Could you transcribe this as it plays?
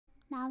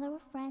Now that we're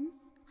friends,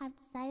 I've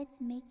decided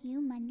to make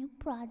you my new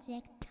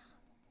project.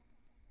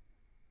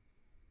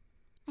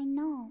 I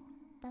know,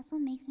 that's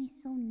what makes me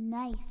so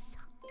nice.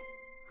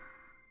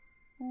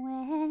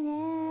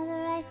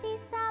 Whenever I see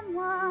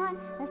someone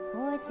less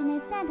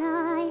fortunate than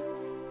I,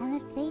 and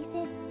let's face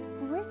it,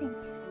 who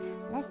isn't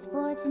less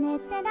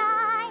fortunate than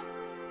I,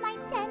 my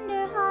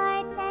tender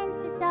heart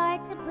tends to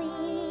start to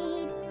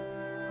bleed.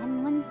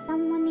 And when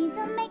someone needs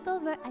a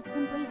makeover, I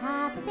simply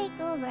have to take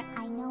over.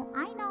 I know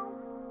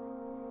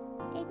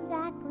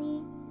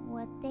exactly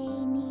what they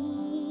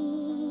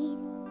need.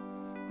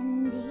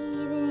 And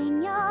even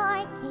in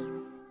your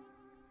case,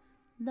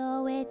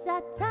 though it's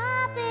the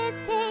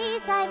toughest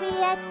case I've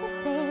yet to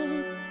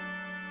face,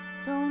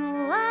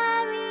 don't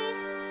worry,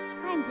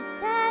 I'm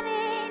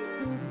determined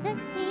to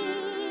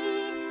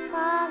succeed.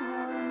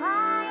 Follow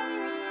my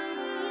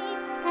lead,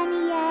 and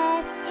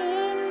yes,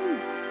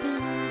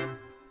 indeed,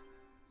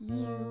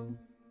 you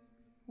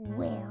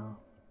will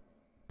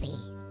be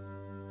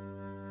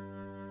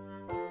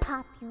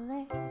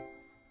popular.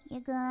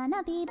 You're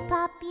gonna be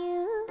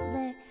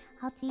popular.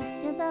 I'll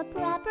teach you the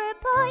proper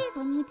poise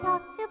when you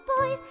talk to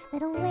boys,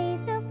 little ways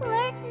to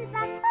flirt and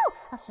stuff. Oh,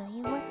 I'll show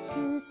you what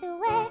shoes to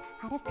wear,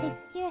 how to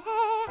fix your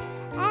hair,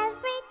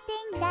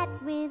 everything that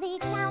really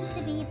counts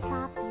to be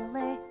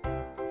popular.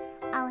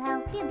 I'll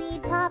help you be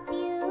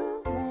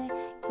popular.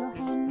 You'll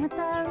hang with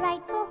the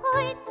right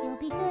cohorts, you'll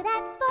be good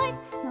at sports,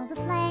 know the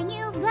slang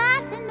you've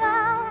got to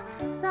know.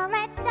 So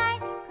let's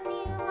start, 'cause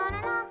you've got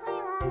an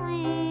awfully long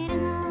way to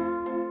go.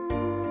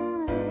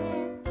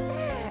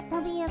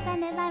 Don't be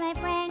offended by my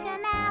frank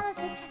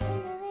analysis.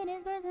 Think of it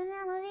as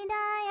personality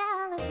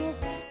dialysis.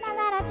 Now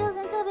that I've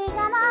chosen to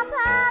become a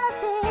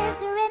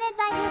publicist or an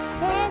advisor,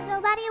 there's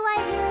nobody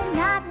wiser,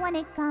 not when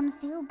it comes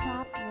to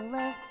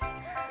popular.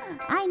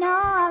 I know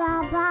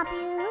I'm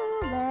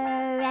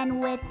popular,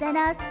 and with an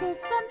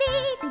assist from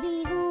me to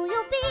be who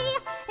you'll be,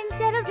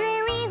 instead of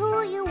dreary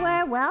who you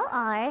were, well,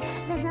 are.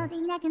 There's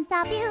nothing that can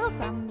stop you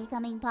from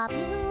becoming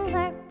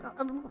popular.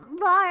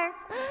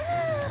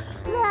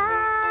 La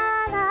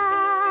la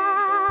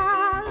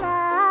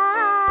la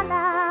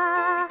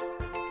la.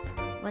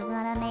 We're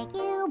gonna make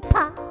you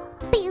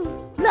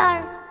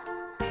popular.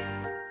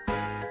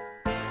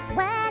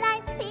 When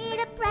I see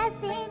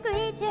depressing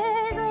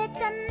creatures with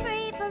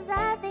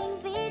unprepossessing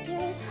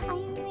features, I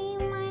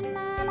remind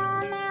them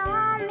on their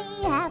own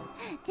behalf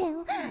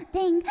to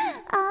think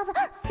of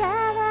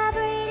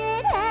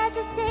celebrated heads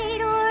of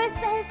state or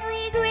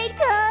especially great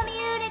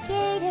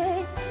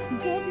communicators.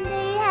 Didn't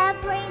they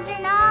have brains or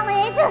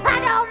knowledge?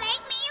 Don't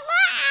make me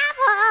laugh!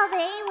 Oh,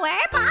 they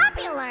were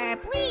popular,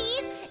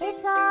 please!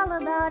 It's all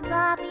about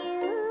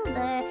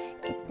popular.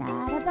 It's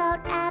not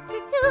about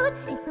aptitude,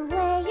 it's the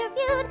way you're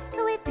viewed.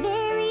 So it's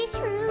very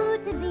true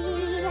to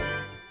be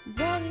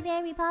very,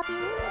 very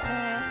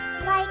popular,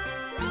 like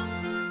me.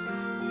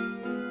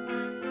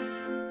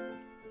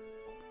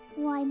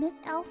 Why, Miss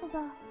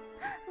Alphaba,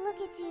 look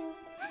at you.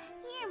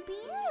 You're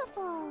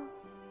beautiful.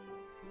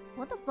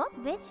 What the fuck,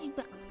 bitch?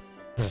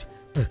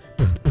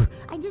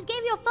 I just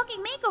gave you a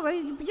fucking makeover.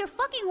 You're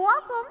fucking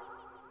welcome.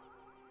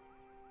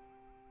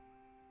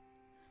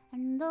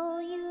 And though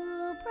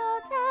you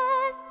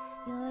protest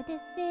your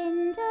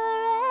disinterest,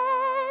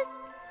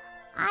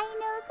 I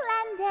know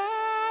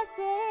clandestiny.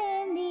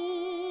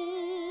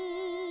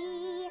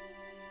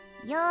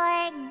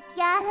 You're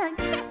gonna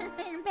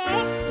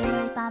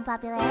benefit from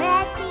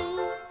popularity.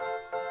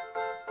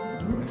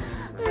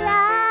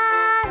 La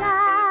la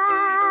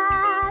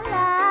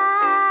la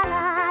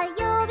la,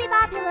 you'll be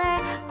popular,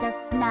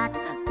 just not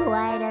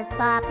quite as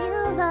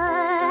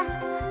popular